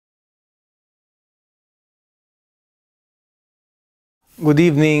Good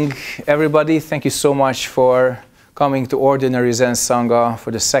evening, everybody. Thank you so much for coming to Ordinary Zen Sangha for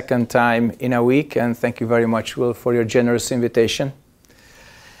the second time in a week, and thank you very much, Will, for your generous invitation.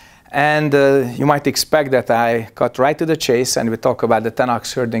 And you might expect that I cut right to the chase and we talk about the 10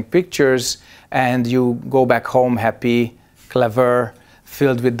 ox herding pictures, and you go back home happy, clever,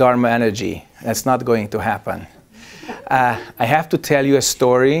 filled with Dharma energy. That's not going to happen. I have to tell you a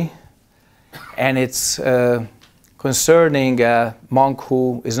story, and it's concerning a monk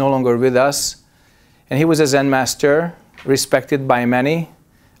who is no longer with us. And he was a Zen master, respected by many.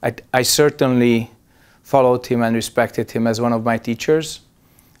 I certainly followed him and respected him as one of my teachers.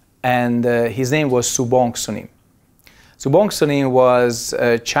 And his name was Su Bong Sunim. Su Bong Sunim was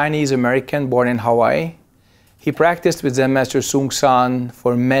a Chinese American born in Hawaii. He practiced with Zen Master Su Bong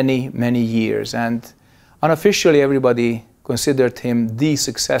for many, many years. And unofficially, everybody considered him the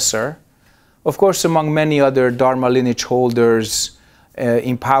successor. Of course, among many other Dharma lineage holders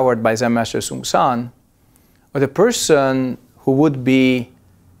empowered by Zen Master Su Bong, but the person who would be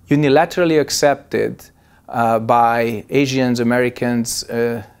unilaterally accepted by Asians, Americans,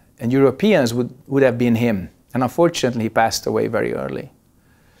 and Europeans would have been him. And unfortunately, he passed away very early.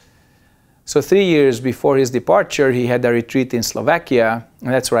 So 3 years before his departure, he had a retreat in Slovakia,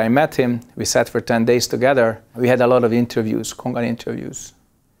 and that's where I met him. We sat for 10 days together. We had a lot of interviews, Kongan interviews.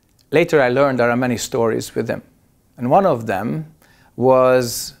 Later, I learned there are many stories with him. And one of them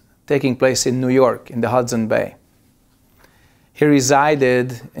was taking place in New York, in the Hudson Bay. He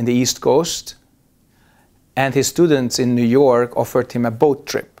resided in the East Coast, and his students in New York offered him a boat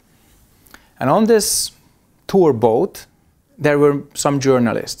trip. And on this tour boat, there were some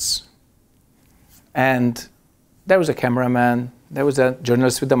journalists. And there was a cameraman, there was a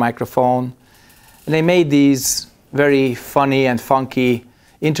journalist with a microphone, and they made these very funny and funky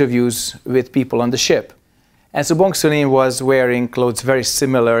interviews with people on the ship. And Su Bong Sunim was wearing clothes very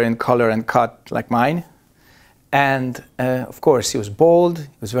similar in color and cut like mine. And of course, he was bold,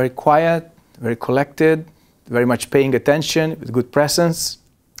 he was very quiet, very collected, very much paying attention, with good presence.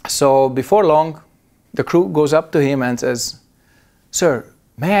 So before long, the crew goes up to him and says, "Sir,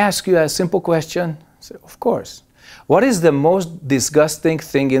 may I ask you a simple question?" I said, "Of course. What is the most disgusting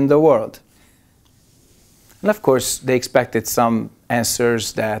thing in the world?" And of course, they expected some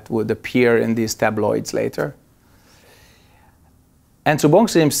answers that would appear in these tabloids later. And Su Bong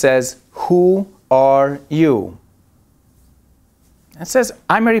Sunim says, "Who are you?" And says,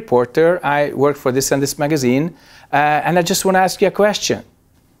 "I'm a reporter. I work for this and this magazine, and I just want to ask you a question."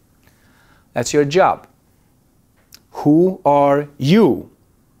 That's your job. Who are you?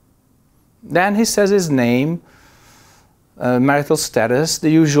 Then he says his name, marital status,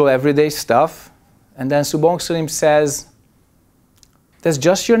 the usual everyday stuff. And then Su Bong Sunim says, "That's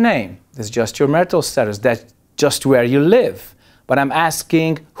just your name. That's just your marital status. That's just where you live. But I'm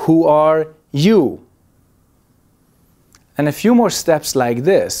asking, who are you?" And a few more steps like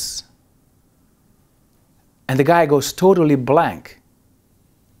this, and the guy goes totally blank.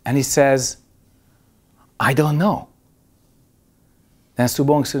 And he says, "I don't know." Then Su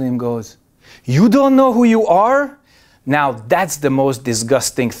Bong Sunim goes, "You don't know who you are? Now that's the most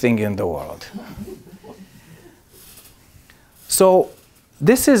disgusting thing in the world." So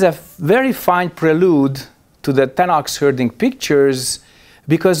this is a very fine prelude to the 10 ox herding pictures,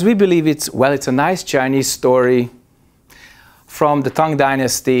 because we believe it's a nice Chinese story from the Tang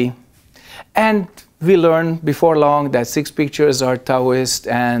dynasty. And we learn before long that 6 pictures are Taoist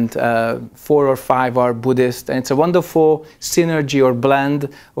and 4 or 5 are Buddhist. And it's a wonderful synergy or blend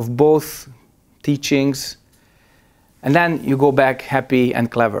of both teachings. And then you go back happy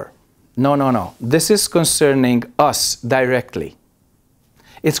and clever. No, no, no. This is concerning us directly.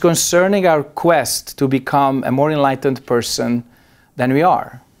 It's concerning our quest to become a more enlightened person than we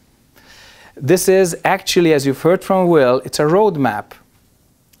are. This is actually, as you've heard from Will, it's a roadmap,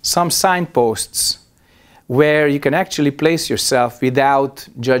 some signposts where you can actually place yourself without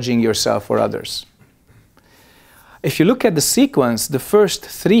judging yourself or others. If you look at the sequence, the first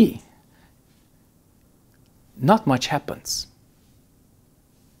 3, not much happens.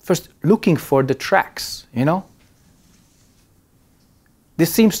 First, looking for the tracks, you know?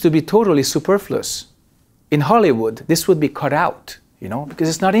 This seems to be totally superfluous. In Hollywood, this would be cut out, you know, because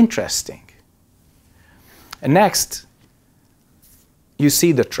it's not interesting. And next, you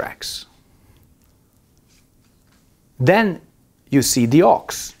see the tracks. Then you see the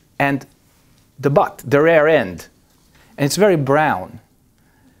ox and the butt, the rear end. And it's very brown.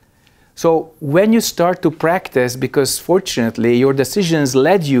 So when you start to practice, because fortunately your decisions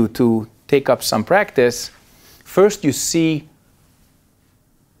led you to take up some practice, first you see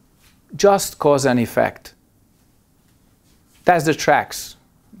just cause and effect. That's the tracks.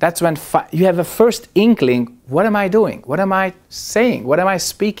 That's when you have a first inkling, what am I doing? What am I saying? What am I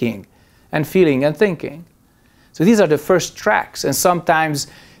speaking and feeling and thinking? So these are the first tracks, and sometimes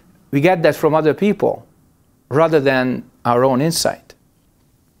we get that from other people rather than our own insight.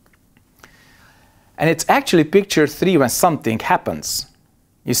 And it's actually picture 3 when something happens.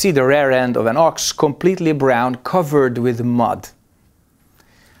 You see the rear end of an ox completely brown, covered with mud.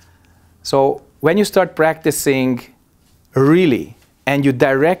 So when you start practicing really, and you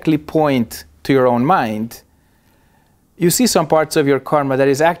directly point to your own mind, you see some parts of your karma that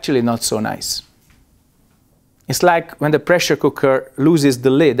is actually not so nice. It's like when the pressure cooker loses the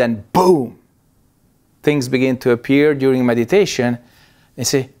lid and boom, things begin to appear during meditation. They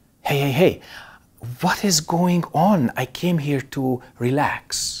say, hey, hey, hey, what is going on? I came here to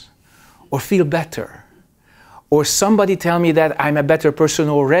relax or feel better. Or somebody tell me that I'm a better person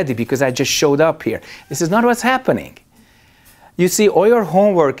already because I just showed up here. This is not what's happening. You see all your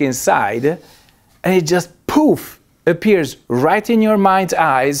homework inside, and it just poof, appears right in your mind's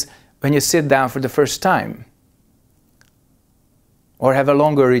eyes when you sit down for the first time or have a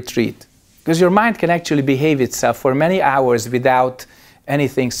longer retreat. Because your mind can actually behave itself for many hours without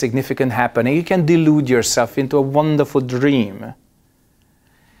anything significant happening. You can delude yourself into a wonderful dream.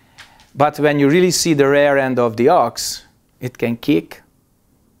 But when you really see the rear end of the ox, it can kick,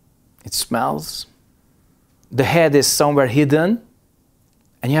 it smells, the head is somewhere hidden,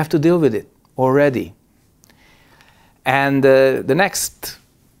 and you have to deal with it already. And the next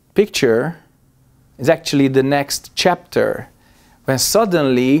picture is actually the next chapter, when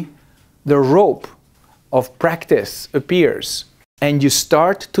suddenly the rope of practice appears, and you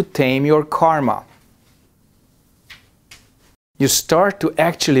start to tame your karma. You start to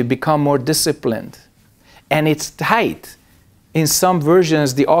actually become more disciplined. And it's tight. In some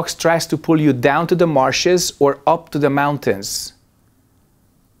versions, the ox tries to pull you down to the marshes or up to the mountains.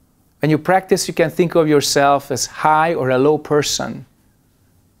 When you practice, you can think of yourself as high or a low person.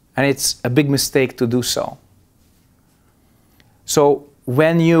 And it's a big mistake to do so. So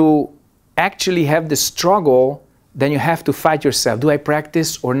when you actually have the struggle, then you have to fight yourself. Do I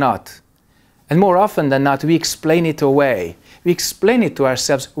practice or not? And more often than not, we explain it away. We explain it to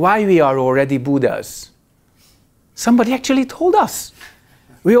ourselves why we are already Buddhas. Somebody actually told us.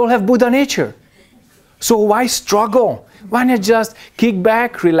 We all have Buddha nature. So why struggle? Why not just kick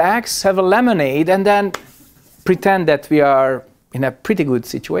back, relax, have a lemonade, and then pretend that we are in a pretty good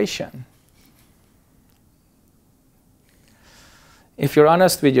situation? If you're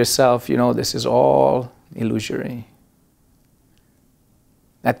honest with yourself, you know this is all illusory.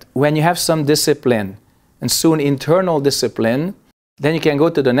 That when you have some discipline, and soon internal discipline, then you can go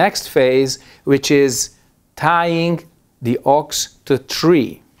to the next phase, which is tying the ox to a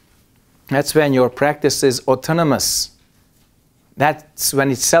tree. That's when your practice is autonomous. That's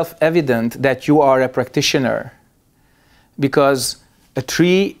when it's self-evident that you are a practitioner. Because a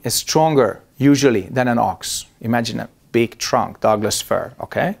tree is stronger, usually, than an ox. Imagine a big trunk, Douglas fir,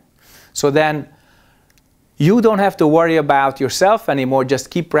 okay? So then, you don't have to worry about yourself anymore, just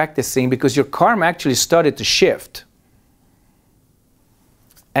keep practicing, because your karma actually started to shift.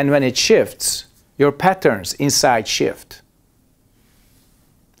 And when it shifts, your patterns inside shift.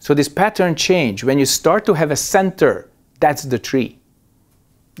 So this pattern change, when you start to have a center, that's the tree.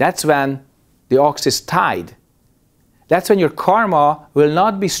 That's when the ox is tied. That's when your karma will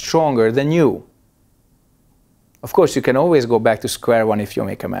not be stronger than you. Of course, you can always go back to square one if you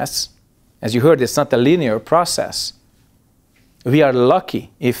make a mess. As you heard, it's not a linear process. We are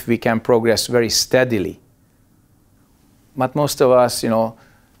lucky if we can progress very steadily. But most of us,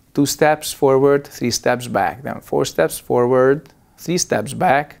 2 steps forward, 3 steps back, then 4 steps forward, 3 steps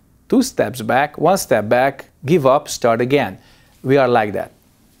back, 2 steps back, 1 step back, give up, start again. We are like that.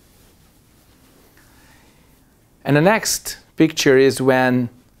 And the next picture is when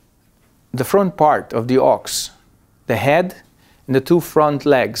the front part of the ox, the head and the 2 front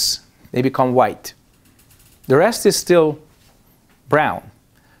legs, they become white. The rest is still brown.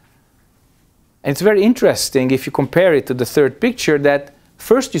 And it's very interesting if you compare it to the third picture that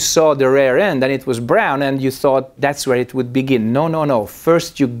first you saw the rear end and it was brown and you thought that's where it would begin. No, no, no.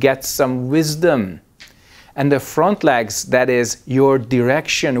 First you get some wisdom. And the front legs, that is your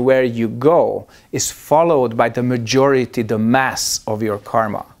direction where you go, is followed by the majority, the mass of your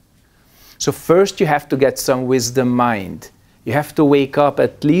karma. So first you have to get some wisdom mind. You have to wake up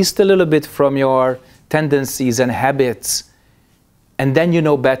at least a little bit from your tendencies and habits, and then you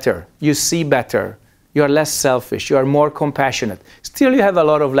know better, you see better, you are less selfish, you are more compassionate. Still you have a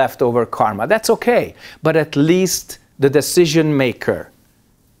lot of leftover karma, that's okay, but at least the decision maker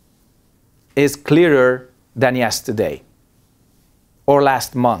is clearer than yesterday. or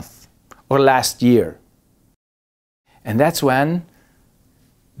last month, or last year. And that's when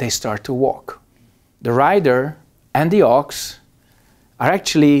they start to walk. The rider and the ox are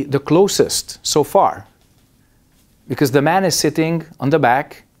actually the closest so far, because the man is sitting on the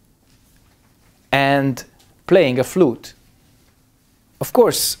back and playing a flute. Of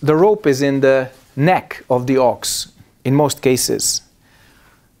course, the rope is in the neck of the ox in most cases,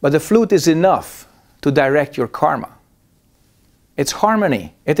 but the flute is enough to direct your karma. It's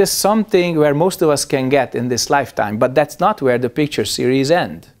harmony. It is something where most of us can get in this lifetime, but that's not where the picture series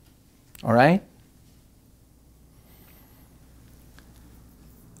ends. All right?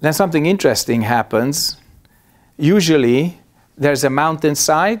 Then something interesting happens. Usually, there's a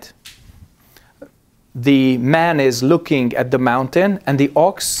mountainside. The man is looking at the mountain, and the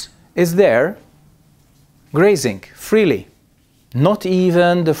ox is there, grazing freely. Not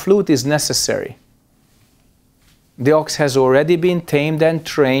even the flute is necessary. The ox has already been tamed and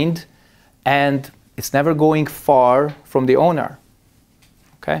trained, and it's never going far from the owner.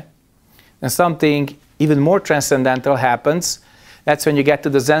 Okay? And something even more transcendental happens. That's when you get to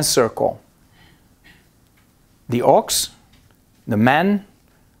the Zen circle. The ox, the man,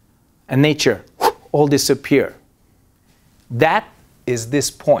 and nature all disappear. That is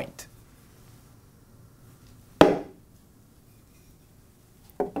this point.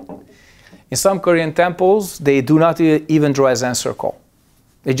 In some Korean temples, they do not even draw a Zen circle.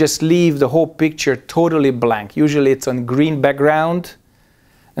 They just leave the whole picture totally blank. Usually it's on green background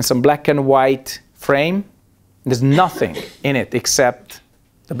and some black and white frame. There's nothing in it except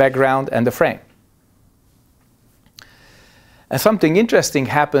the background and the frame. And something interesting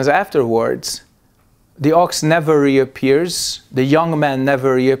happens afterwards. The ox never reappears, the young man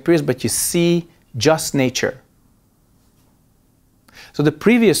never reappears, but you see just nature. So the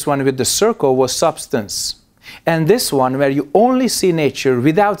previous one with the circle was substance. And this one, where you only see nature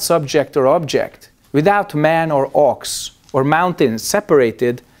without subject or object, without man or ox or mountains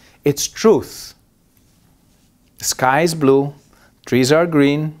separated, it's truth. The sky is blue, trees are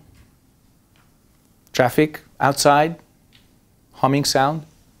green, traffic outside, humming sound.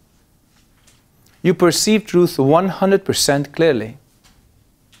 You perceive truth 100% clearly.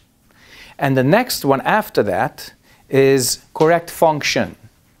 And the next one after that is correct function.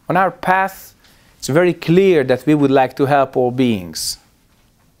 On our path, it's very clear that we would like to help all beings.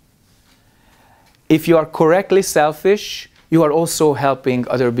 If you are correctly selfish, you are also helping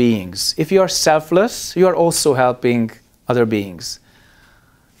other beings. If you are selfless, you are also helping other beings.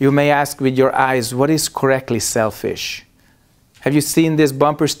 You may ask with your eyes, what is correctly selfish? Have you seen this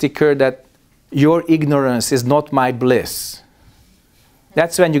bumper sticker that your ignorance is not my bliss?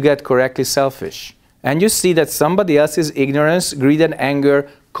 That's when you get correctly selfish. And you see that somebody else's ignorance, greed, and anger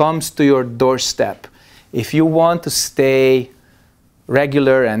comes to your doorstep. If you want to stay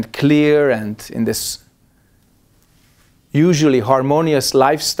regular and clear and in this usually harmonious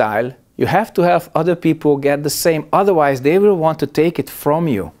lifestyle, you have to have other people get the same. Otherwise, they will want to take it from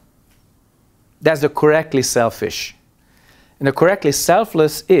you. That's the correctly selfish. And the correctly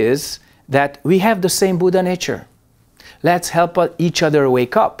selfless is that we have the same Buddha nature. Let's help each other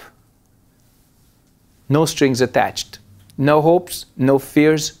wake up. No strings attached. No hopes, no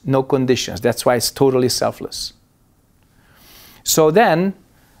fears, no conditions. That's why it's totally selfless. So then,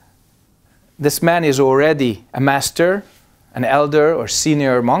 this man is already a master, an elder or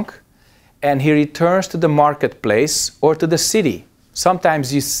senior monk, and he returns to the marketplace or to the city.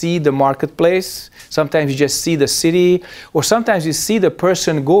 Sometimes you see the marketplace, sometimes you just see the city, or sometimes you see the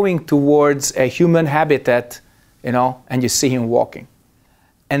person going towards a human habitat, and you see him walking.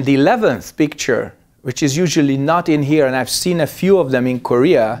 And the 11th picture, which is usually not in here, and I've seen a few of them in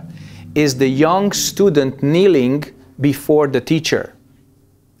Korea, is the young student kneeling before the teacher,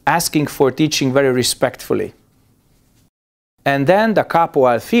 asking for teaching very respectfully. And then the capo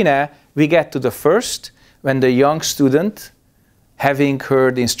al fine, we get to the first, when the young student, having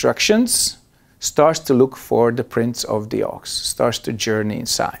heard instructions, starts to look for the prints of the ox, starts to journey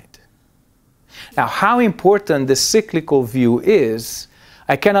inside. Now, how important the cyclical view is,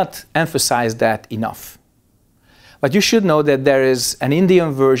 I cannot emphasize that enough. But you should know that there is an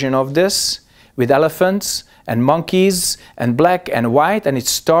Indian version of this with elephants and monkeys and black and white, and it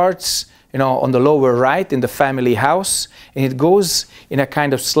starts on the lower right in the family house, and it goes in a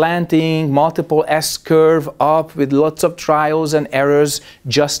kind of slanting, multiple S-curve up with lots of trials and errors,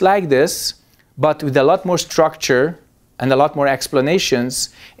 just like this, but with a lot more structure and a lot more explanations.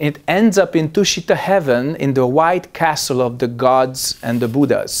 And it ends up in Tushita heaven, in the white castle of the gods and the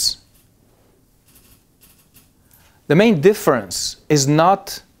Buddhas. The main difference is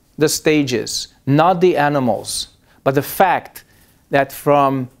not the stages, not the animals, but the fact that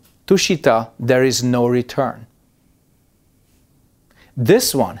from Tushita there is no return.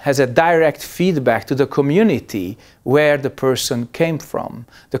 This one has a direct feedback to the community where the person came from,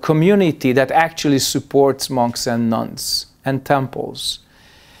 the community that actually supports monks and nuns and temples.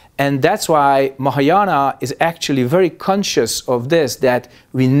 And that's why Mahayana is actually very conscious of this, that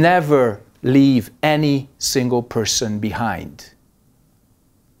we never leave any single person behind.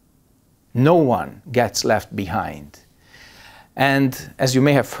 No one gets left behind. And as you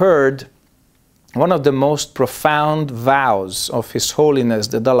may have heard, one of the most profound vows of His Holiness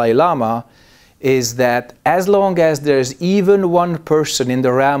the Dalai Lama is that as long as there's even one person in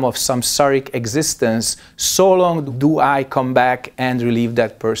the realm of samsaric existence, so long do I come back and relieve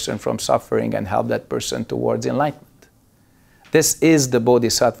that person from suffering and help that person towards enlightenment. This is the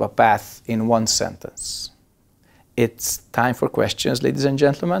Bodhisattva path in one sentence. It's time for questions, ladies and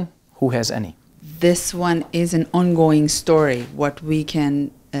gentlemen. Who has any? This one is an ongoing story, what we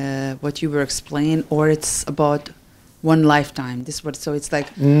can, what you were explaining, or it's about one lifetime. So it's like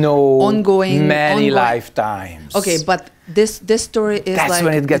ongoing, many lifetimes. Okay, but this story is that's like,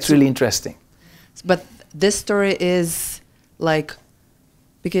 when it gets really interesting. But this story is like,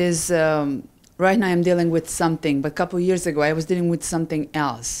 because right now I'm dealing with something, but a couple of years ago I was dealing with something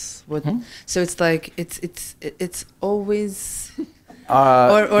else. So it's like it's always.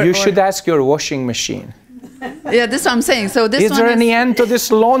 You should ask your washing machine. Yeah, this is what I'm saying. So this is there any end to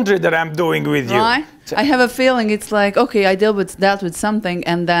this laundry that I'm doing with you? Right? I have a feeling it's like, okay, I dealt with something,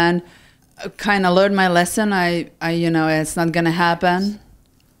 and then kind of learned my lesson. I you know, it's not gonna happen.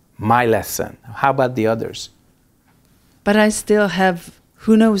 My lesson. How about the others? But I still have,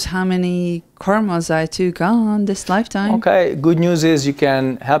 who knows how many karmas I took on this lifetime. Okay, good news is you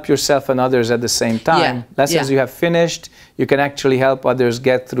can help yourself and others at the same time. Yeah. Lessons you have finished, you can actually help others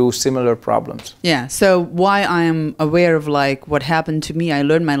get through similar problems. Yeah, so why I am aware of like what happened to me, I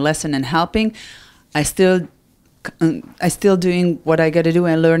learned my lesson in helping, I still doing what I got to do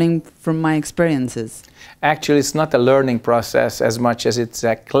and learning from my experiences. Actually, it's not a learning process as much as it's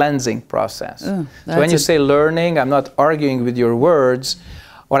a cleansing process. Oh, so when you say learning, I'm not arguing with your words.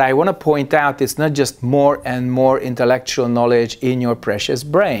 What I want to point out is not just more and more intellectual knowledge in your precious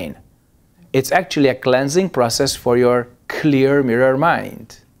brain. It's actually a cleansing process for your clear mirror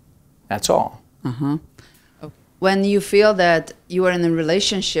mind. That's all. When you feel that you are in a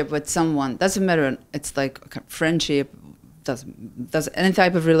relationship with someone, doesn't matter, it's like friendship, does any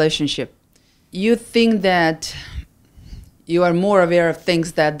type of relationship, you think that you are more aware of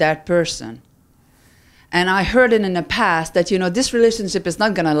things than that person. And I heard it in the past that, you know, this relationship is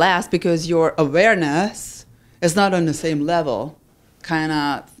not going to last because your awareness is not on the same level, kind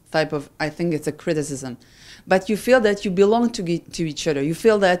of type of, I think it's a criticism. But you feel that you belong to each other. You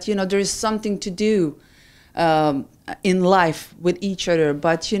feel that, you know, there is something to do in life with each other.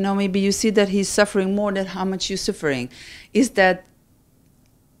 But, you know, maybe you see that he's suffering more than how much you're suffering. Is that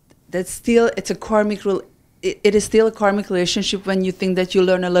still, it's a karmic, it is still a karmic relationship when you think that you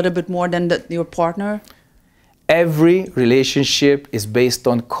learn a little bit more than your partner? Every relationship is based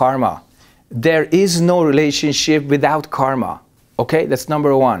on karma. There is no relationship without karma. Okay, that's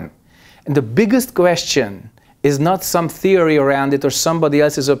number one. And the biggest question is not some theory around it or somebody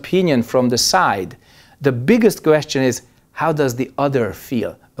else's opinion from the side. The biggest question is, how does the other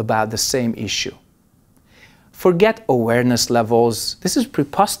feel about the same issue? Forget awareness levels. This is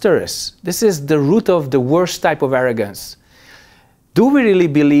preposterous. This is the root of the worst type of arrogance. Do we really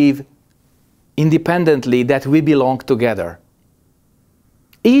believe independently that we belong together?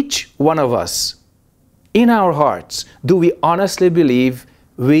 Each one of us, in our hearts, do we honestly believe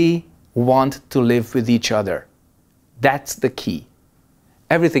we want to live with each other? That's the key.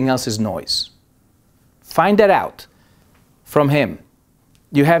 Everything else is noise. Find that out from him.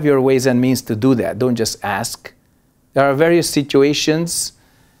 You have your ways and means to do that. Don't just ask. There are various situations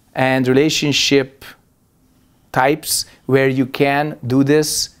and relationship types where you can do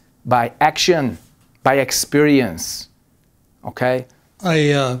this by action, by experience. Okay?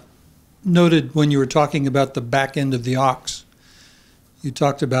 I noted when you were talking about the back end of the ox, you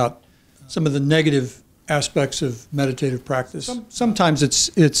talked about some of the negative aspects of meditative practice. Sometimes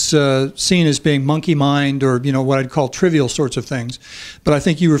it's seen as being monkey mind, or what I'd call trivial sorts of things. But I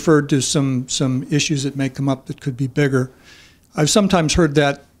think you referred to some issues that may come up that could be bigger. I've sometimes heard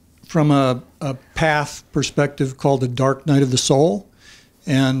that from a path perspective called the dark night of the soul.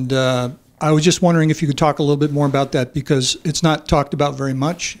 And I was just wondering if you could talk a little bit more about that, because it's not talked about very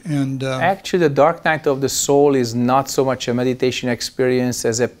much. And actually, the dark night of the soul is not so much a meditation experience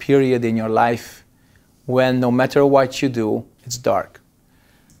as a period in your life when no matter what you do, it's dark.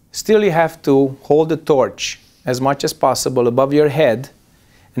 Still, you have to hold the torch as much as possible above your head,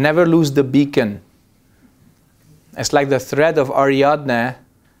 and never lose the beacon. It's like the thread of Ariadne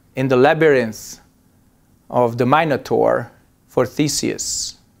in the labyrinth of the Minotaur for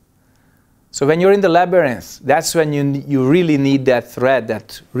Theseus. So when you're in the labyrinth, that's when you really need that thread,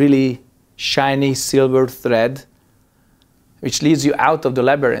 that really shiny silver thread, which leads you out of the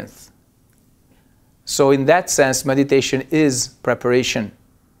labyrinth. So in that sense, meditation is preparation.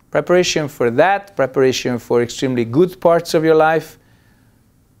 Preparation for that, preparation for extremely good parts of your life.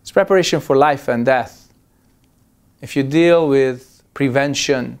 It's preparation for life and death. If you deal with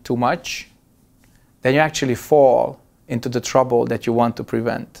prevention too much, then you actually fall into the trouble that you want to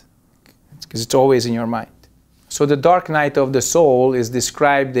prevent, because it's always in your mind. So the dark night of the soul is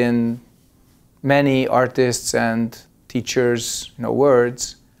described in many artists and teachers'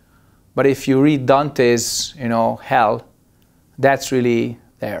 words. But if you read Dante's hell, that's really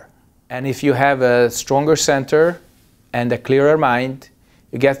there. And if you have a stronger center and a clearer mind,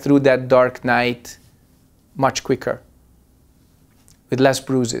 you get through that dark night much quicker, with less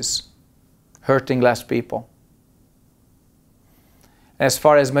bruises, hurting less people. As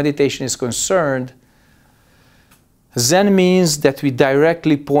far as meditation is concerned, Zen means that we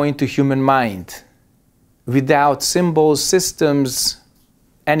directly point to human mind, without symbols, systems,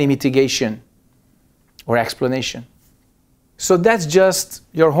 any mitigation or explanation. So that's just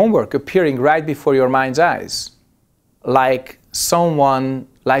your homework appearing right before your mind's eyes. Like someone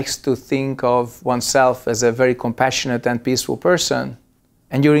likes to think of oneself as a very compassionate and peaceful person,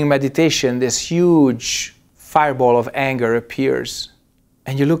 and during meditation this huge fireball of anger appears.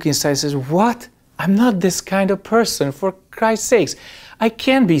 And you look inside and say, what? I'm not this kind of person, for Christ's sakes. I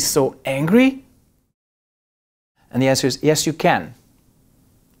can't be so angry. And the answer is, yes, you can.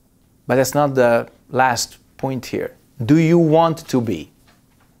 But that's not the last point here. Do you want to be?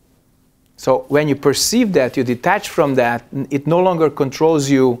 So when you perceive that, you detach from that, it no longer controls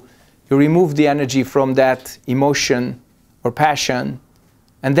you. You remove the energy from that emotion or passion,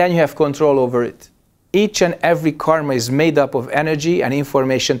 and then you have control over it. Each and every karma is made up of energy and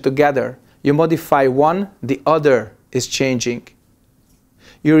information together. You modify one, the other is changing.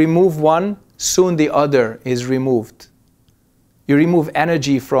 You remove one, soon the other is removed. You remove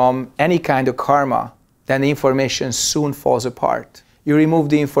energy from any kind of karma, then the information soon falls apart. You remove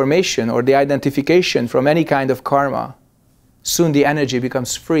the information or the identification from any kind of karma, soon the energy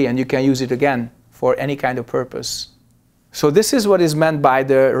becomes free and you can use it again for any kind of purpose. So this is what is meant by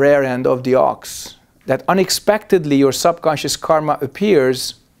the rear end of the ox, that unexpectedly your subconscious karma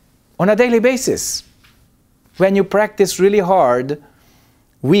appears on a daily basis. When you practice really hard,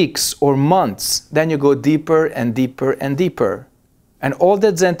 weeks or months, then you go deeper and deeper and deeper. And all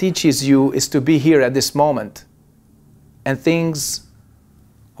that Zen teaches you is to be here at this moment. And things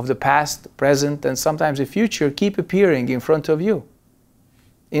of the past, present, and sometimes the future keep appearing in front of you,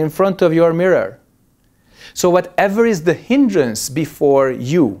 in front of your mirror. So whatever is the hindrance before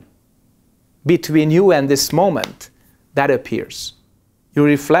you, between you and this moment, that appears. You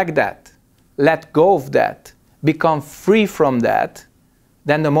reflect that, let go of that, become free from that,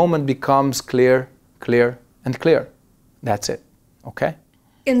 then the moment becomes clear, clear, and clear. That's it. Okay?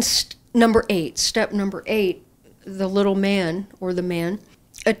 In step number 8, the little man or the man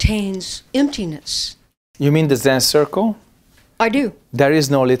attains emptiness. You mean the Zen circle? I do. There is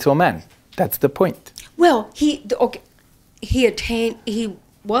no little man. That's the point. Well, he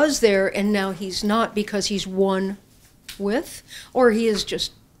was there and now he's not because he's one with, or he is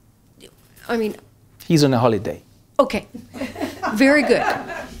just, He's on a holiday. Okay, very good.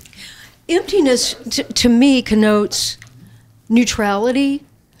 Emptiness to me connotes neutrality,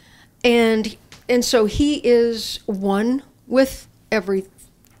 and so he is one with everything.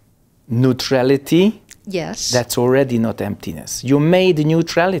 Neutrality? Yes. That's already not emptiness. You made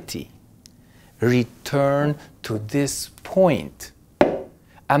neutrality. Return to this point.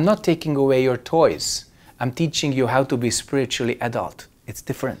 I'm not taking away your toys. I'm teaching you how to be spiritually adult. It's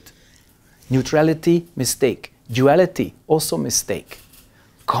different. Neutrality, mistake. Duality, also mistake.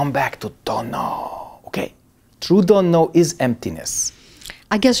 Come back to don't know. Okay. True don't know is emptiness.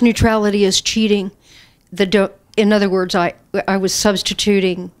 I guess neutrality is cheating. In other words, I was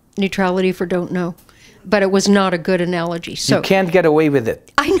substituting neutrality for don't know, but it was not a good analogy. So you can't get away with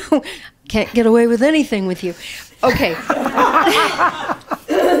it. I know. Can't get away with anything with you. Okay.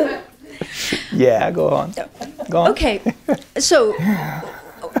 Yeah, go on. Go on. Okay. So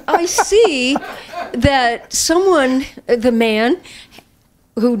I see that someone, the man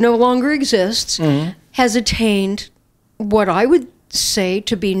who no longer exists, has attained what I would say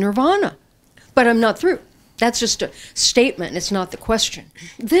to be nirvana. But I'm not through. That's just a statement. It's not the question.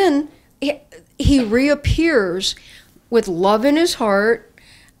 Then he reappears with love in his heart,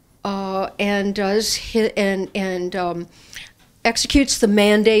 and executes the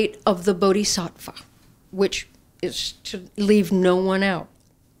mandate of the bodhisattva, which is to leave no one out.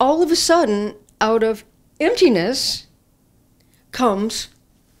 All of a sudden, out of emptiness comes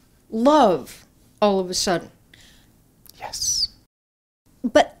love. All of a sudden. Yes.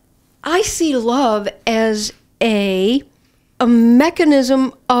 But I see love as a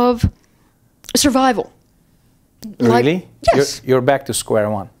mechanism of survival. Really? Yes. You're back to square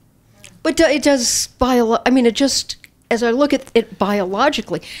one. But it does it just, as I look at it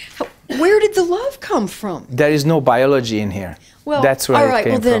biologically, where did the love come from? There is no biology in here. Well, that's where all it right,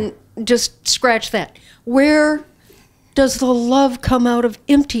 came well then, just scratch that. Where does the love come out of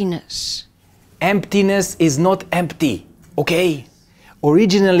emptiness? Emptiness is not empty, okay?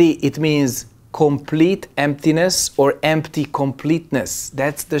 Originally, it means complete emptiness or empty completeness.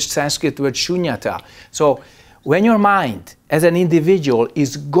 That's the Sanskrit word shunyata. So when your mind as an individual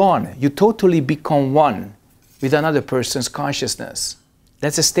is gone, you totally become one with another person's consciousness.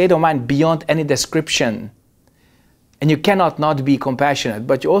 That's a state of mind beyond any description. And you cannot not be compassionate,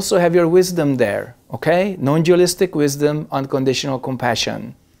 but you also have your wisdom there, okay? Non-dualistic wisdom, unconditional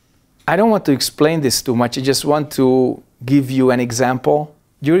compassion. I don't want to explain this too much. I just want to give you an example.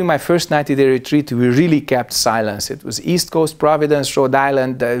 During my first 90-day retreat, we really kept silence. It was East Coast, Providence, Rhode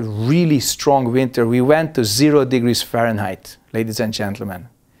Island, a really strong winter. We went to 0 degrees Fahrenheit, ladies and gentlemen.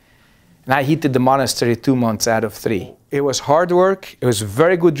 And I heated the monastery 2 months out of 3. It was hard work. It was a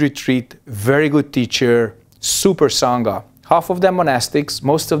very good retreat, very good teacher, super Sangha. Half of them monastics,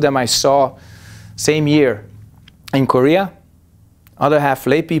 most of them I saw same year in Korea. Other half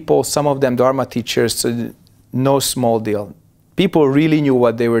lay people, some of them Dharma teachers, so no small deal. People really knew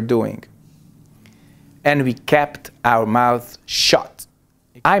what they were doing. And we kept our mouth shut.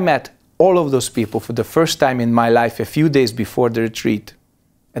 I met all of those people for the first time in my life a few days before the retreat.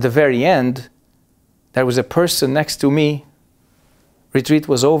 At the very end, there was a person next to me. Retreat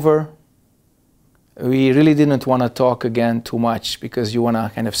was over. We really didn't want to talk again too much because you want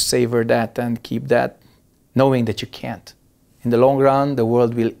to kind of savor that and keep that, knowing that you can't. In the long run, the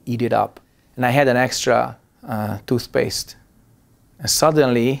world will eat it up. And I had an extra toothpaste. And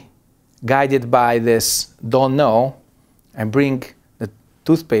suddenly, guided by this don't know, I bring the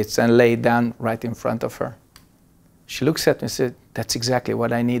toothpaste and lay it down right in front of her. She looks at me and said, "That's exactly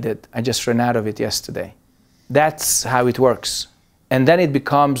what I needed. I just ran out of it yesterday." That's how it works. And then it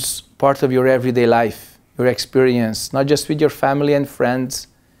becomes part of your everyday life, your experience, not just with your family and friends,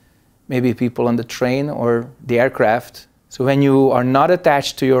 maybe people on the train or the aircraft. So when you are not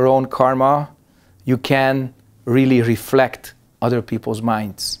attached to your own karma, you can really reflect other people's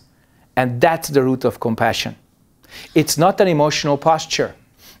minds. And that's the root of compassion. It's not an emotional posture.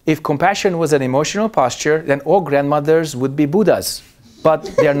 If compassion was an emotional posture, then all grandmothers would be Buddhas. But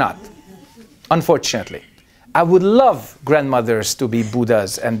they're not, unfortunately. I would love grandmothers to be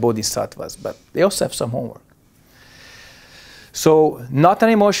Buddhas and Bodhisattvas, but they also have some homework. So, not an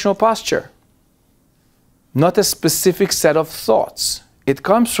emotional posture. Not a specific set of thoughts. It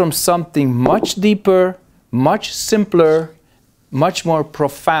comes from something much deeper, much simpler, much more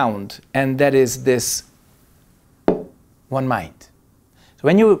profound, and that is this one mind. So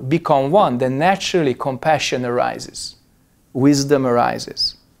when you become one, then naturally compassion arises, wisdom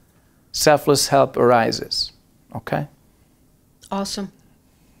arises, selfless help arises. Okay? Awesome.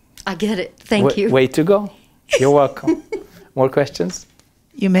 I get it. Thank you. Way to go. You're welcome. More questions?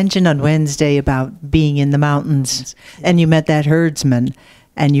 You mentioned on Wednesday about being in the mountains, and you met that herdsman,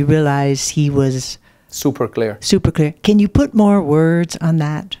 and you realized he was super clear. Super clear. Can you put more words on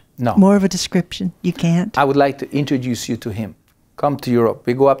that? No. More of a description? You can't? I would like to introduce you to him. Come to Europe.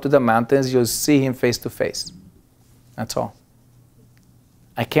 We go up to the mountains, you'll see him face to face. That's all.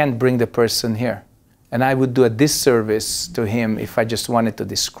 I can't bring the person here. And I would do a disservice to him if I just wanted to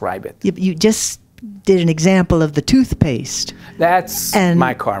describe it. You just did an example of the toothpaste. That's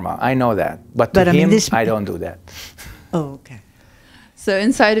my karma. I know that. But to him, I don't do that. Oh, okay. So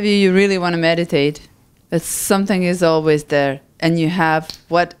inside of you, you really want to meditate. That something is always there. And you have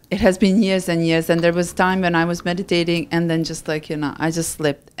what, it has been years and years. And there was time when I was meditating and then just like, you know, I just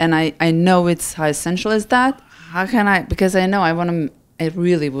slipped. And I know it's how essential is that. How can I, because I know I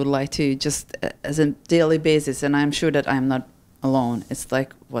really would like to just as a daily basis. And I'm sure that I'm not alone. It's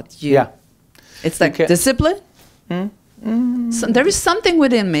like what you, it's like discipline. So there is something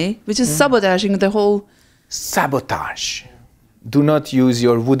within me which is sabotaging the whole. Sabotage. Do not use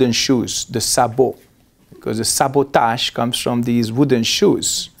your wooden shoes, the sabot. Because the sabotage comes from these wooden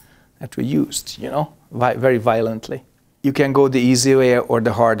shoes that we used, you know, very violently. you can go the easy way or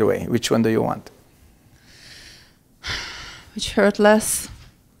the hard way. Which one do you want? Which hurt less?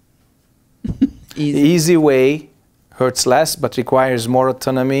 The easy way hurts less, but requires more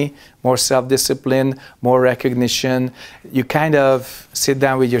autonomy, more self-discipline, more recognition. You kind of sit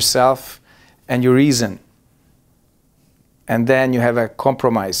down with yourself and you reason. And then you have a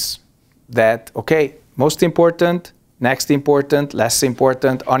compromise that, okay, most important, next important, less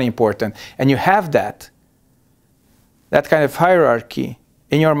important, unimportant. And you have that kind of hierarchy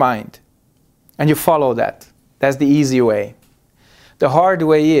in your mind. And you follow that. That's the easy way. The hard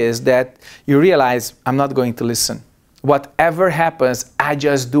way is that you realize, I'm not going to listen. Whatever happens, I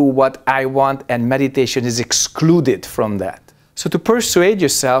just do what I want, and meditation is excluded from that. So to persuade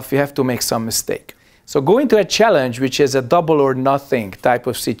yourself, you have to make some mistake. So go into a challenge, which is a double or nothing type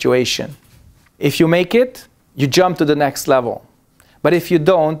of situation. If you make it, you jump to the next level. But if you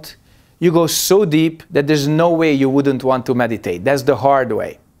don't, you go so deep that there's no way you wouldn't want to meditate. That's the hard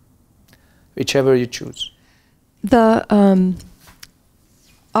way, whichever you choose. The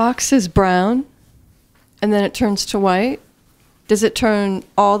ox is brown, and then it turns to white. Does it turn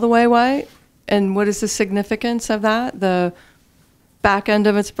all the way white? And what is the significance of that? The back end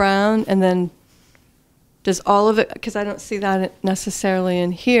of it's brown, and then does all of it, because I don't see that necessarily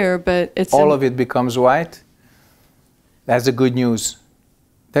in here, but it's... All of it becomes white? That's the good news.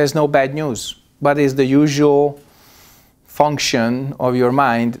 There's no bad news, but it's the usual function of your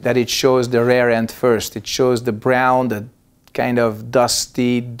mind that it shows the rare end first. It shows the brown, the kind of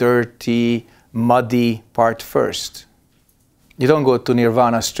dusty, dirty, muddy part first. You don't go to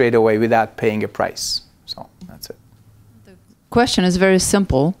nirvana straight away without paying a price. So that's it. The question is very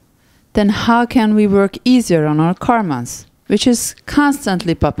simple. Then how can we work easier on our karmas, which is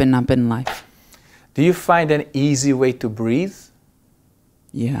constantly popping up in life? Do you find an easy way to breathe?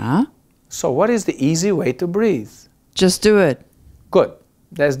 Yeah. So what is the easy way to breathe? Just do it. Good.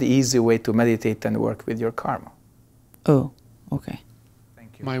 That's the easy way to meditate and work with your karma. Oh, okay.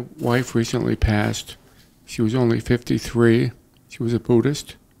 Thank you. My wife recently passed. She was only 53. She was a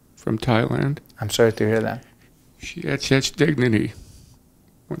Buddhist from Thailand. I'm sorry to hear that. She had such dignity.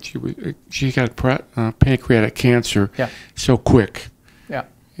 When she got pancreatic cancer so quick. Yeah.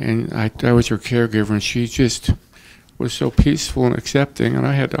 And I was her caregiver, and she just was so peaceful and accepting, and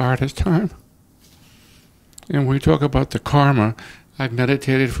I had the hardest time. And when we talk about the karma, I've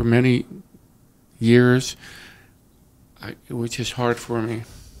meditated for many years. It was just hard for me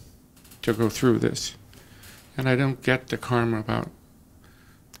to go through this. And I don't get the karma about.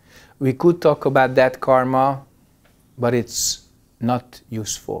 We could talk about that karma, but it's not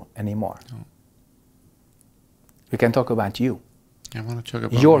useful anymore. No. We can talk about you. I want to talk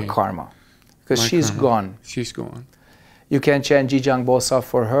about your me. karma, because My she's karma. gone. She's gone. You can chant Jijang Bosa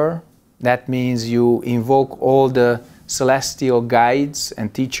for her. That means you invoke all the celestial guides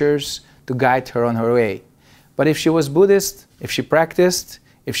and teachers to guide her on her way. But if she was Buddhist, if she practiced,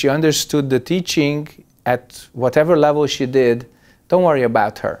 if she understood the teaching at whatever level she did, don't worry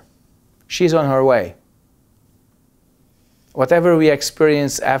about her. She's on her way. Whatever we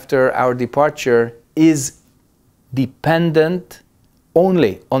experience after our departure is dependent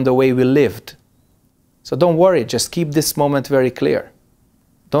only on the way we lived. So don't worry, just keep this moment very clear.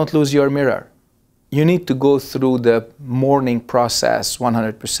 Don't lose your mirror. You need to go through the mourning process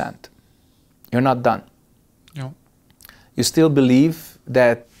 100%. You're not done. No. You still believe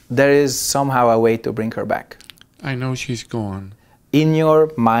that there is somehow a way to bring her back. I know she's gone. In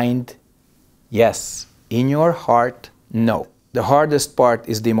your mind, yes. In your heart, no. The hardest part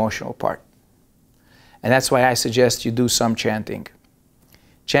is the emotional part. And that's why I suggest you do some chanting.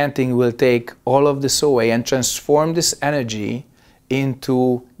 Chanting will take all of this away and transform this energy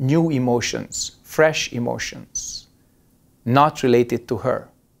into new emotions, fresh emotions, not related to her.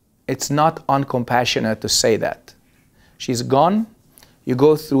 It's not uncompassionate to say that. She's gone, you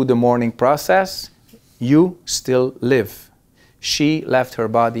go through the mourning process, you still live. She left her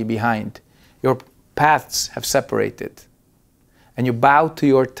body behind. Your paths have separated. And you bow to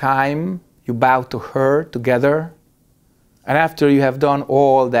your time, you bow to her together. And after you have done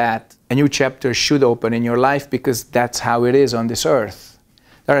all that, a new chapter should open in your life, because that's how it is on this earth.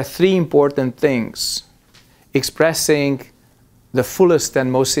 There are three important things: expressing the fullest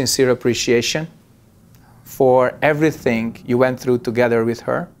and most sincere appreciation for everything you went through together with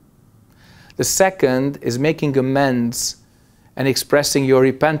her. The second is making amends and expressing your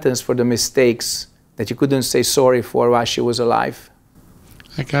repentance for the mistakes that you couldn't say sorry for while she was alive.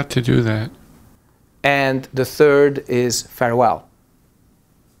 I got to do that. And the third is farewell.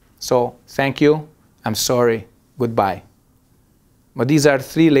 So, thank you, I'm sorry, goodbye. But these are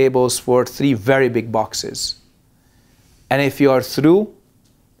three labels for three very big boxes. And if you are through,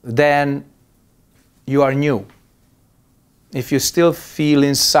 then you are new. If you still feel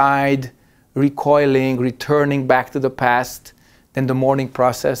inside, recoiling, returning back to the past, then the mourning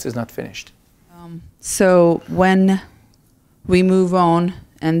process is not finished. So when we move on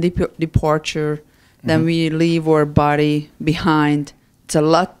and departure, then we leave our body behind. It's a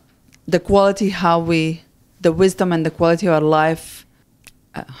lot, the quality how we, the wisdom and the quality of our life,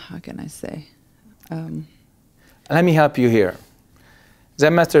 how can I say? Let me help you here.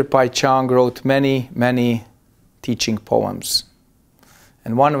 Zen Master Chong wrote many, many teaching poems.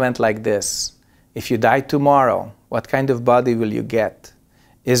 And one went like this: if you die tomorrow, what kind of body will you get?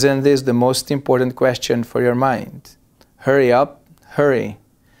 Isn't this the most important question for your mind? Hurry up, hurry.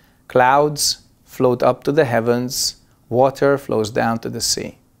 Clouds float up to the heavens, water flows down to the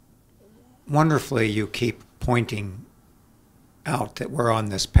sea. Wonderfully, you keep pointing out that we're on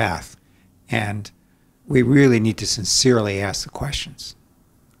this path, and we really need to sincerely ask the questions.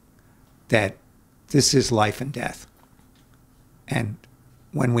 That this is life and death. And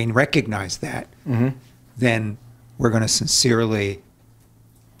when we recognize that, then we're going to sincerely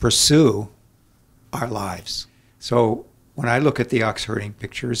pursue our lives. So when I look at the ox herding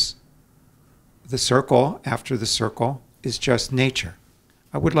pictures, the circle after the circle is just nature.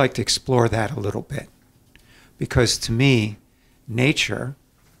 I would like to explore that a little bit, because to me, nature,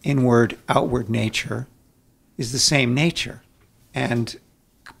 inward, outward nature, is the same nature. And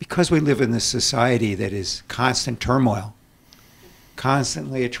because we live in this society that is constant turmoil,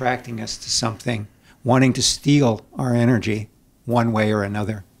 constantly attracting us to something, wanting to steal our energy one way or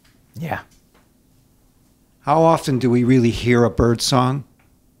another. Yeah. How often do we really hear a bird song?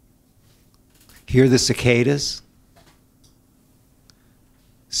 Hear the cicadas?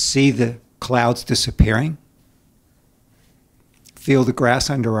 See the clouds disappearing? Feel the grass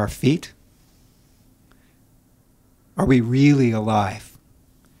under our feet? Are we really alive?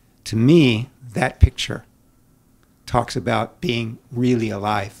 To me, that picture talks about being really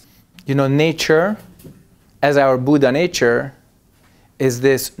alive. You know, nature, as our Buddha nature, is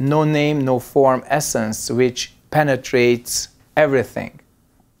this no name, no form essence which penetrates everything.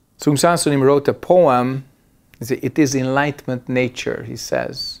 Sunim wrote a poem, it is enlightenment nature, he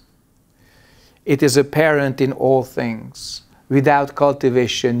says. It is apparent in all things. Without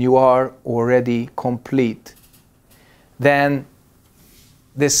cultivation, you are already complete. Then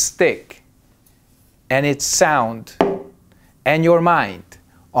this stick and its sound and your mind,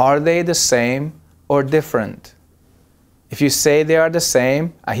 are they the same or different? If you say they are the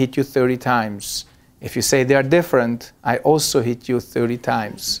same, I hit you 30 times. If you say they are different, I also hit you 30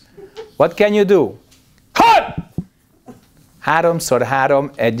 times. What can you do? Hat! 3 x 3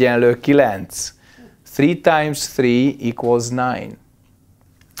 egyenlő 9. 3 times 3 equals 9.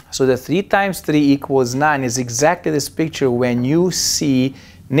 So the 3 times 3 equals 9 is exactly this picture when you see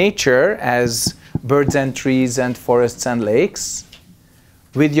nature as birds and trees and forests and lakes,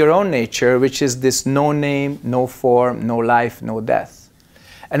 with your own nature, which is this no name, no form, no life, no death.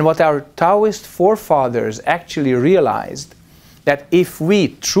 And what our Taoist forefathers actually realized, that if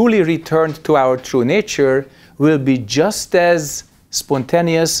we truly returned to our true nature, we'll be just as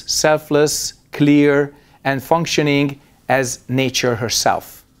spontaneous, selfless, clear, and functioning as nature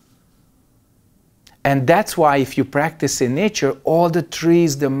herself. And that's why if you practice in nature, all the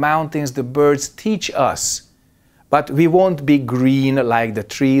trees, the mountains, the birds teach us. But we won't be green like the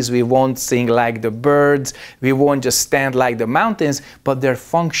trees, we won't sing like the birds, we won't just stand like the mountains, but their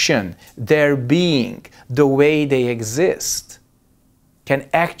function, their being, the way they exist, can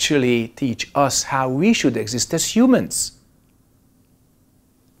actually teach us how we should exist as humans.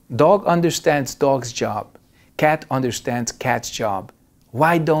 Dog understands dog's job. Cat understands cat's job.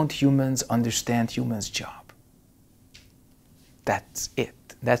 Why don't humans understand humans' job? That's it.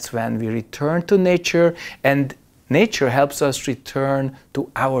 That's when we return to nature, and nature helps us return to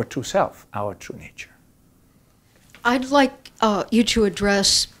our true self, our true nature. I'd like you to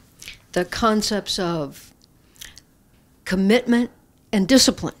address the concepts of commitment and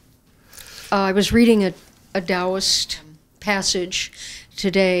discipline. I was reading a Taoist passage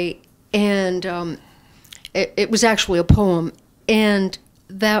today, and it was actually a poem, and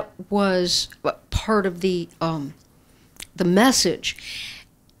that was part of the message.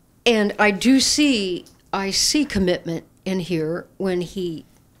 And I see commitment in here when he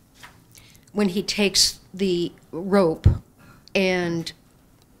takes the rope and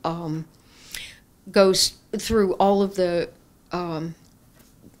goes through all of the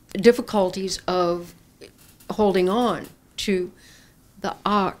difficulties of holding on to the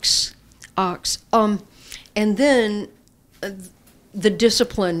ox, and then the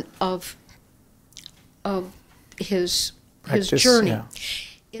discipline of his his Practice, journey.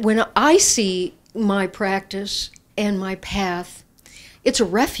 yeah. When I see my practice and my path, it's a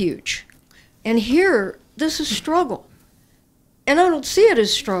refuge. And here, this is struggle. And I don't see it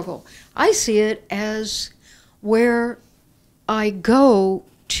as struggle. I see it as where I go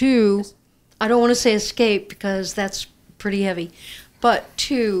to, I don't want to say escape because that's pretty heavy, but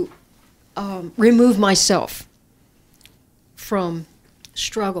to remove myself from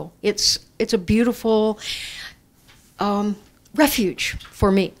struggle. It's a beautiful refuge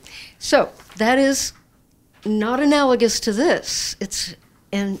for me. So that is not analogous to this. It's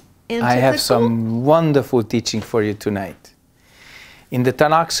I have some wonderful teaching for you tonight. In the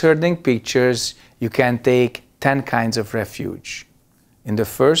Tanakh herding pictures, you can take 10 kinds of refuge. In the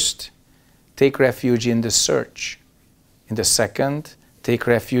first, take refuge in the search. In the second, take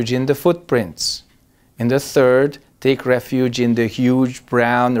refuge in the footprints. In the third, take refuge in the huge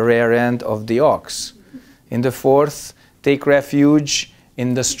brown rear end of the ox. In the fourth, take refuge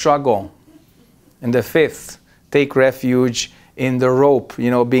in the struggle. In the fifth, take refuge in the rope,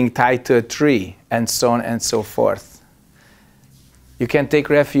 being tied to a tree, and so on and so forth. You can take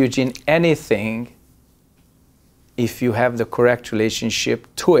refuge in anything if you have the correct relationship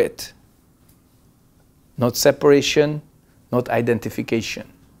to it. Not separation, not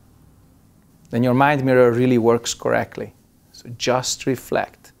identification. Then your mind mirror really works correctly. So just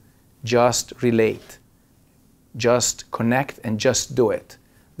reflect, just relate, just connect and just do it.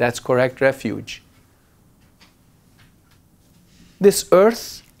 That's correct refuge. This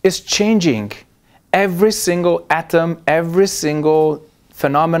earth is changing. Every single atom, every single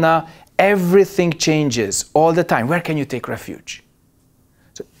phenomena, everything changes all the time. Where can you take refuge?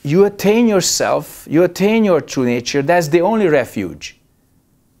 So you attain yourself, you attain your true nature, that's the only refuge.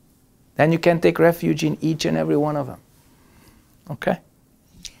 Then you can take refuge in each and every one of them. Okay?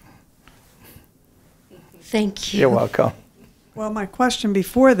 Thank you. You're welcome. Well, my question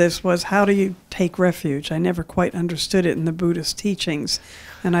before this was, how do you take refuge? I never quite understood it in the Buddhist teachings,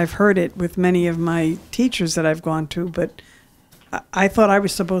 and I've heard it with many of my teachers that I've gone to, but I thought I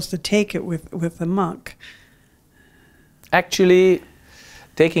was supposed to take it with the monk. Actually,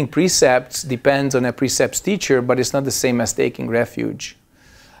 taking precepts depends on a precepts teacher, but it's not the same as taking refuge.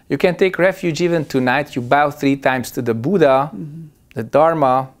 You can take refuge even tonight. You bow 3 times to the Buddha, the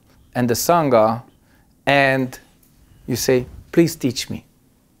Dharma, and the Sangha, and you say, please teach me.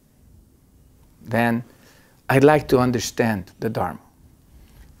 Then, I'd like to understand the Dharma.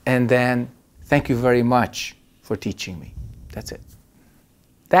 And then, thank you very much for teaching me. That's it.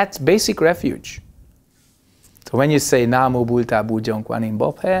 That's basic refuge. So when you say, Namo Buddha Bujong Kwanim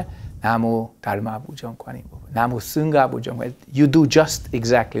Bophe, Namo Dharma Bujong Kwanim Bophe, Namo Sangha Bujong Kwanim, you do just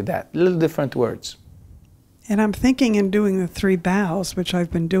exactly that. Little different words. And I'm thinking in doing the 3 bows, which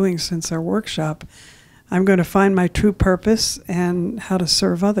I've been doing since our workshop, I'm going to find my true purpose and how to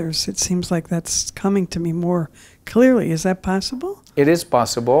serve others. It seems like that's coming to me more clearly. Is that possible? It is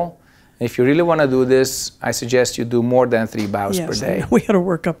possible. If you really want to do this, I suggest you do more than 3 bows per Yes, I day. know. We got to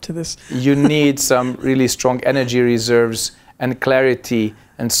work up to this. You need some really strong energy reserves and clarity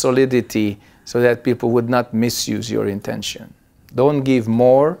and solidity so that people would not misuse your intention. Don't give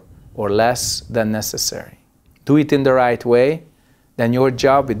more or less than necessary. Do it in the right way, then your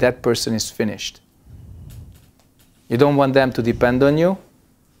job with that person is finished. You don't want them to depend on you,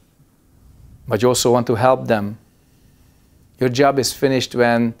 but you also want to help them. Your job is finished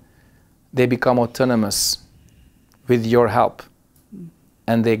when they become autonomous with your help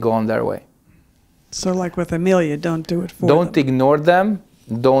and they go on their way. So like with Amelia, don't do it for Don't them. ignore them,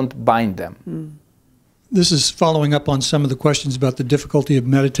 don't bind them. This is following up on some of the questions about the difficulty of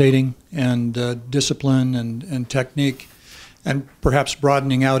meditating and discipline and technique, and perhaps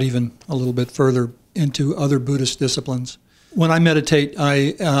broadening out even a little bit further into other Buddhist disciplines. When I meditate,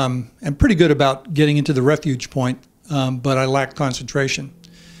 I am pretty good about getting into the refuge point, but I lack concentration.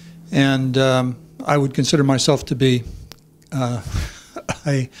 And I would consider myself to be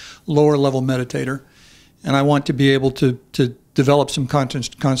a lower level meditator, and I want to be able to develop some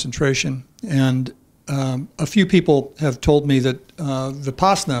concentration. And a few people have told me that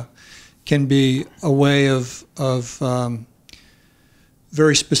Vipassana can be a way of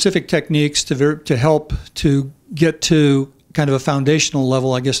very specific techniques to help to get to kind of a foundational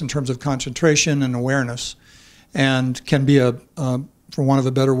level, I guess, in terms of concentration and awareness, and can be for want of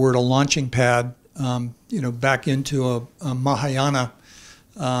a better word, a launching pad, back into a Mahayana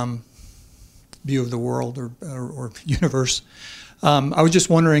view of the world or universe. I was just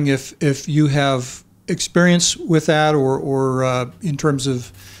wondering if you have experience with that, or in terms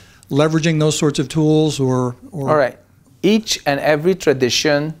of leveraging those sorts of tools, or. All right. Each and every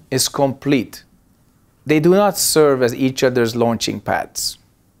tradition is complete. they do not serve as each other's launching pads.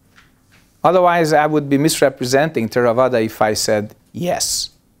 Otherwise, I would be misrepresenting Theravada if I said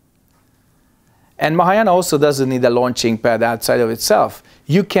yes. And Mahayana also doesn't need a launching pad outside of itself.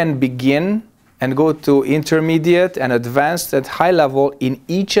 You can begin and go to intermediate and advanced at high level in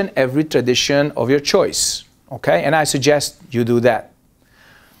each and every tradition of your choice. Okay? And I suggest you do that.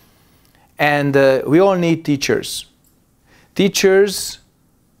 And we all need teachers. Teachers,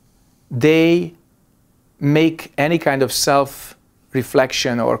 they make any kind of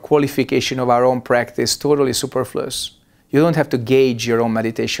self-reflection or qualification of our own practice totally superfluous. You don't have to gauge your own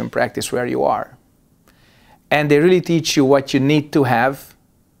meditation practice where you are. And they really teach you what you need to have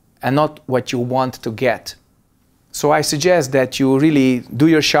and not what you want to get. So I suggest that you really do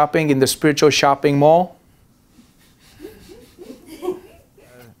your shopping in the spiritual shopping mall.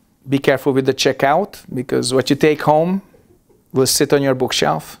 Be careful with the checkout, because what you take home will sit on your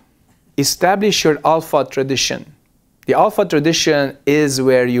bookshelf. Establish your alpha tradition. The alpha tradition is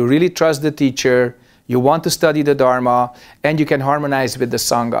where you really trust the teacher, you want to study the Dharma, and you can harmonize with the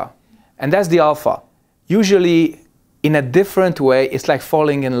Sangha. And that's the alpha. Usually, in a different way, it's like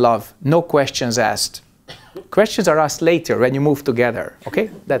falling in love. No questions asked. Questions are asked later when you move together, okay?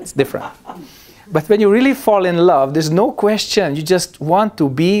 That's different. But when you really fall in love, there's no question. You just want to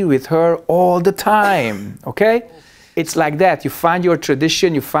be with her all the time, okay? It's like that. You find your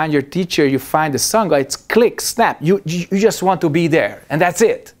tradition, you find your teacher, you find the Sangha. It's click, snap. You just want to be there, and that's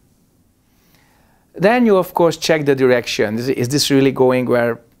it. Then you, of course, check the direction. Is this really going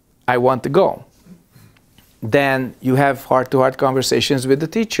where I want to go? Then you have heart-to-heart conversations with the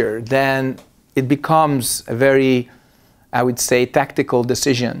teacher. Then it becomes a very, I would say, tactical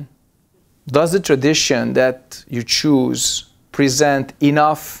decision. Does the tradition that you choose present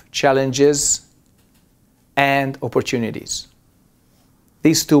enough challenges and opportunities?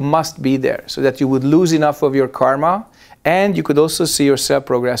 These two must be there so that you would lose enough of your karma and you could also see yourself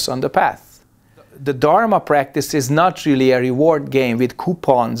progress on the path. The Dharma practice is not really a reward game with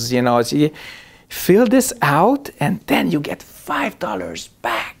coupons, you know. You fill this out and then you get $5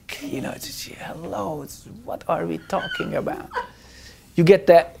 back. You know, it's, hello, what are we talking about? You get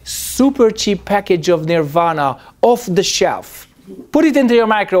the super cheap package of Nirvana off the shelf. Put it into your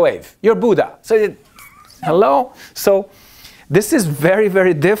microwave, your Buddha. So, hello? So this is very,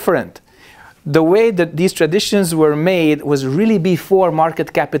 very different. The way that these traditions were made was really before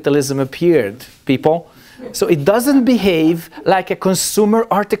market capitalism appeared, people. So it doesn't behave like a consumer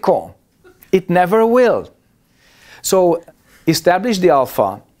article. It never will. So establish the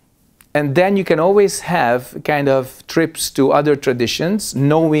alpha, and then you can always have kind of trips to other traditions,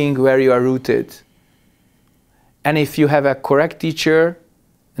 knowing where you are rooted. And if you have a correct teacher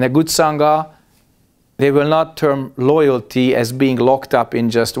and a good Sangha, they will not term loyalty as being locked up in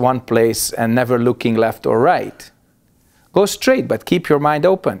just one place and never looking left or right. Go straight, but keep your mind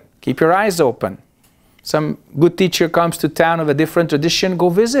open. Keep your eyes open. Some good teacher comes to town of a different tradition, go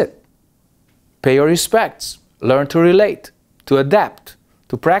visit. Pay your respects. Learn to relate, to adapt,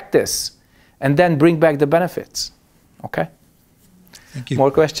 to practice, and then bring back the benefits. Okay? Thank you. More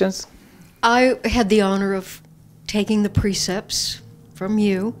questions? I had the honor of taking the precepts from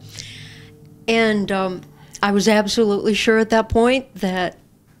you. And I was absolutely sure at that point that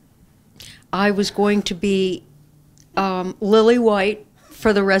I was going to be lily white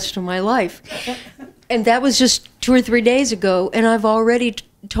for the rest of my life. And that was just 2 or 3 days ago, and I've already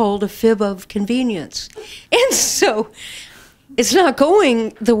told a fib of convenience. And so it's not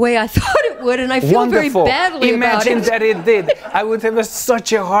going the way I thought it would, and I feel Wonderful. very badly about it. Imagine that it did. I would have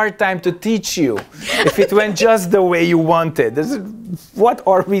such a hard time to teach you if it went just the way you wanted. What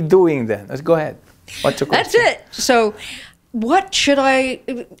are we doing then? Let's go ahead. What's your question? That's it. So what should I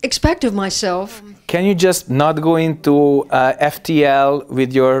expect of myself? Can you just not go into FTL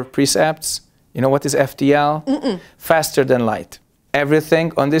with your precepts? You know what is FTL? Mm-mm. Faster than light.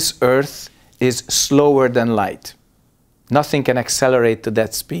 Everything on this earth is slower than light. Nothing can accelerate to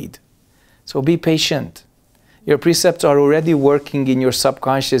that speed. So be patient. Your precepts are already working in your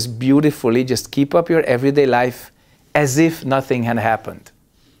subconscious beautifully. Just keep up your everyday life as if nothing had happened.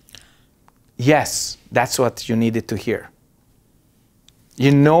 Yes, that's what you needed to hear.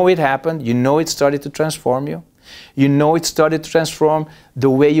 You know it happened. You know it started to transform you. You know it started to transform the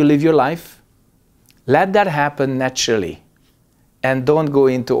way you live your life. Let that happen naturally. And don't go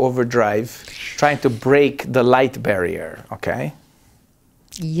into overdrive trying to break the light barrier, okay?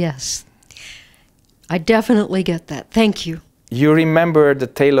 Yes. I definitely get that. Thank you. You remember the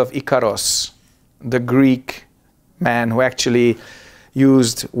tale of Icarus, the Greek man who actually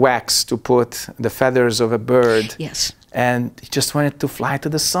used wax to put the feathers of a bird. Yes. And he just wanted to fly to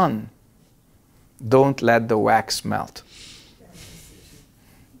the sun. Don't let the wax melt.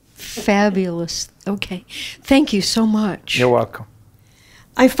 Fabulous. Okay. Thank you so much. You're welcome.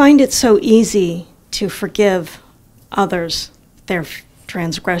 I find it so easy to forgive others their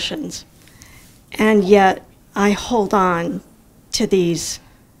transgressions, and yet I hold on to these,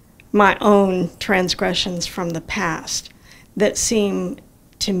 my own transgressions from the past that seem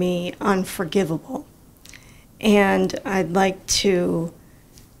to me unforgivable. And I'd like to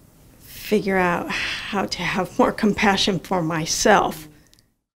figure out how to have more compassion for myself.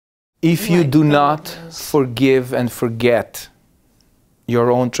 If you do not forgive and forget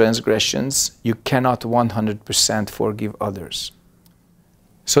your own transgressions, you cannot 100% forgive others.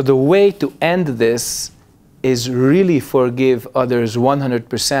 So the way to end this is really forgive others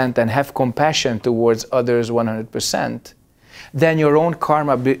 100% and have compassion towards others 100%. Then your own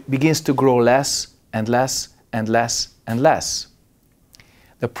karma begins to grow less and less and less and less.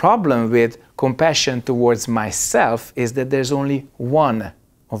 The problem with compassion towards myself is that there's only one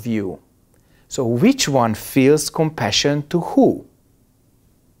of you. So which one feels compassion to who?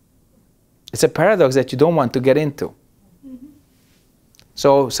 It's a paradox that you don't want to get into.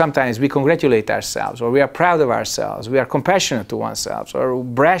 So sometimes we congratulate ourselves, or we are proud of ourselves, we are compassionate to oneself, or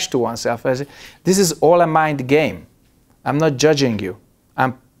brash to oneself. This is all a mind game. I'm not judging you.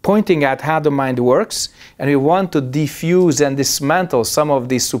 I'm pointing at how the mind works, and we want to diffuse and dismantle some of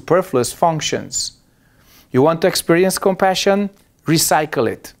these superfluous functions. You want to experience compassion? Recycle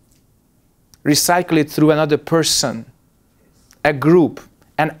it. Recycle it through another person, a group,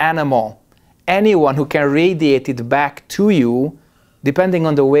 an animal, anyone who can radiate it back to you, depending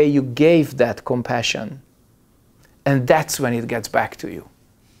on the way you gave that compassion. And that's when it gets back to you.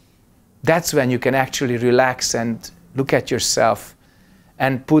 That's when you can actually relax and look at yourself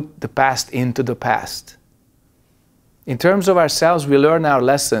and put the past into the past. In terms of ourselves, we learn our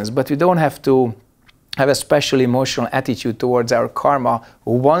lessons, but we don't have to have a special emotional attitude towards our karma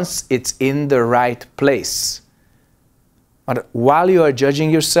once it's in the right place. But while you are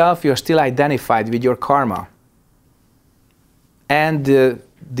judging yourself, you're still identified with your karma. And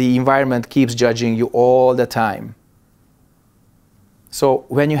the environment keeps judging you all the time. So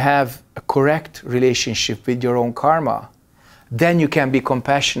when you have a correct relationship with your own karma, then you can be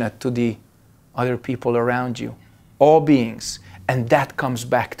compassionate to the other people around you, all beings, and that comes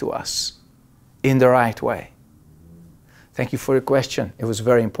back to us in the right way. Thank you for your question. It was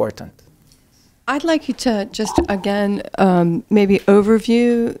very important. I'd like you to just, again, maybe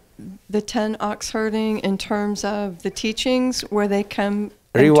overview the 10 ox herding in terms of the teachings, where they come...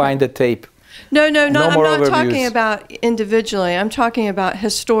 Rewind the tape. No, I'm not overviews. talking about individually. I'm talking about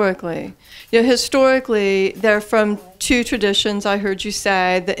historically. You know, historically, they're from two traditions, I heard you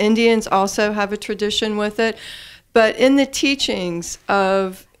say. The Indians also have a tradition with it. But in the teachings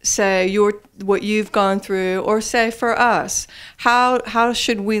of, say, what you've gone through, or say for us, how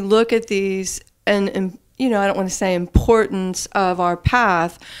should we look at these and you know, I don't want to say importance of our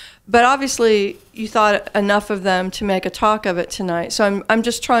path, but obviously you thought enough of them to make a talk of it tonight. So I'm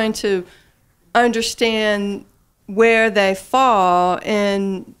just trying to understand where they fall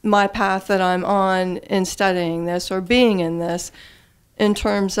in my path that I'm on in studying this or being in this, in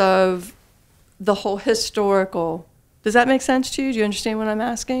terms of the whole historical. Does that make sense to you? Do you understand what I'm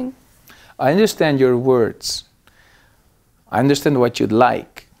asking? I understand your words. I understand what you'd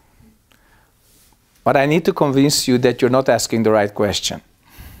like. But I need to convince you that you're not asking the right question.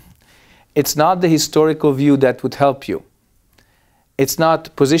 It's not the historical view that would help you. It's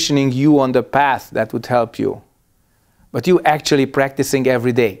not positioning you on the path that would help you. But you actually practicing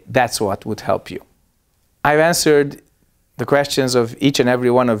every day. That's what would help you. I've answered the questions of each and every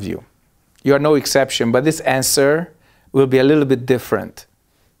one of you. You are no exception, but this answer will be a little bit different.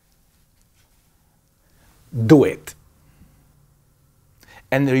 Do it.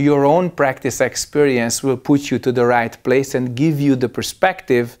 And your own practice experience will put you to the right place and give you the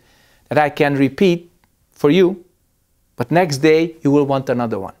perspective that I can repeat for you, but next day you will want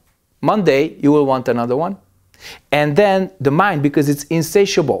another one. Monday you will want another one. And then the mind, because it's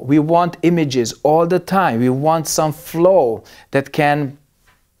insatiable, we want images all the time. We want some flow that can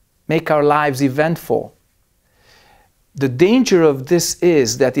make our lives eventful. The danger of this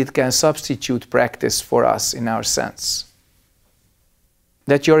is that it can substitute practice for us in our sense.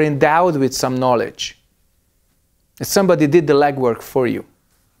 That you're endowed with some knowledge. That somebody did the legwork for you.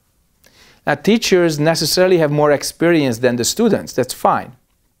 Now, teachers necessarily have more experience than the students. That's fine.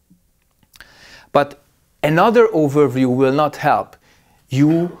 But another overview will not help.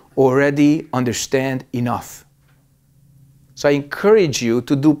 You already understand enough. So I encourage you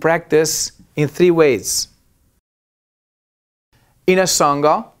to do practice in 3 ways. In a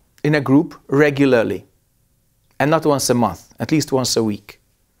Sangha, in a group regularly, and not once a month, at least once a week.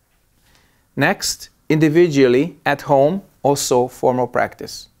 Next, individually at home, also formal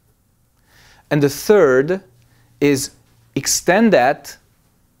practice. And the third is extend that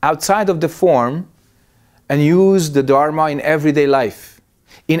outside of the form and use the Dharma in everyday life,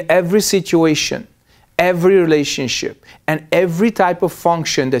 in every situation, every relationship, and every type of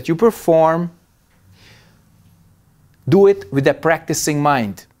function that you perform. Do it with a practicing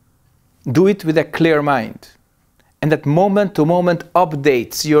mind. Do it with a clear mind. And that moment-to-moment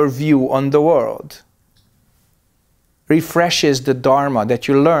updates your view on the world. Refreshes the Dharma that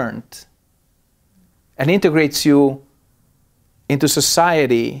you learned. And integrates you into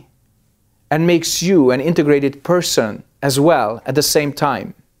society and makes you an integrated person as well at the same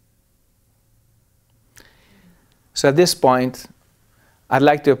time. So at this point, I'd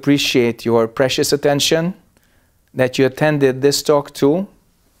like to appreciate your precious attention, that you attended this talk too,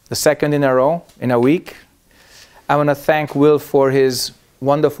 the second in a row, in a week. I want to thank Will for his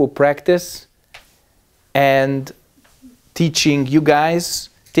wonderful practice and teaching you guys,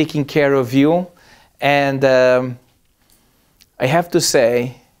 taking care of you. And I have to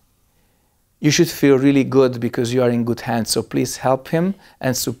say, you should feel really good because you are in good hands. So please help him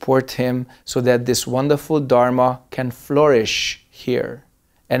and support him so that this wonderful Dharma can flourish here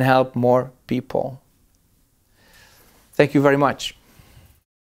and help more people. Thank you very much.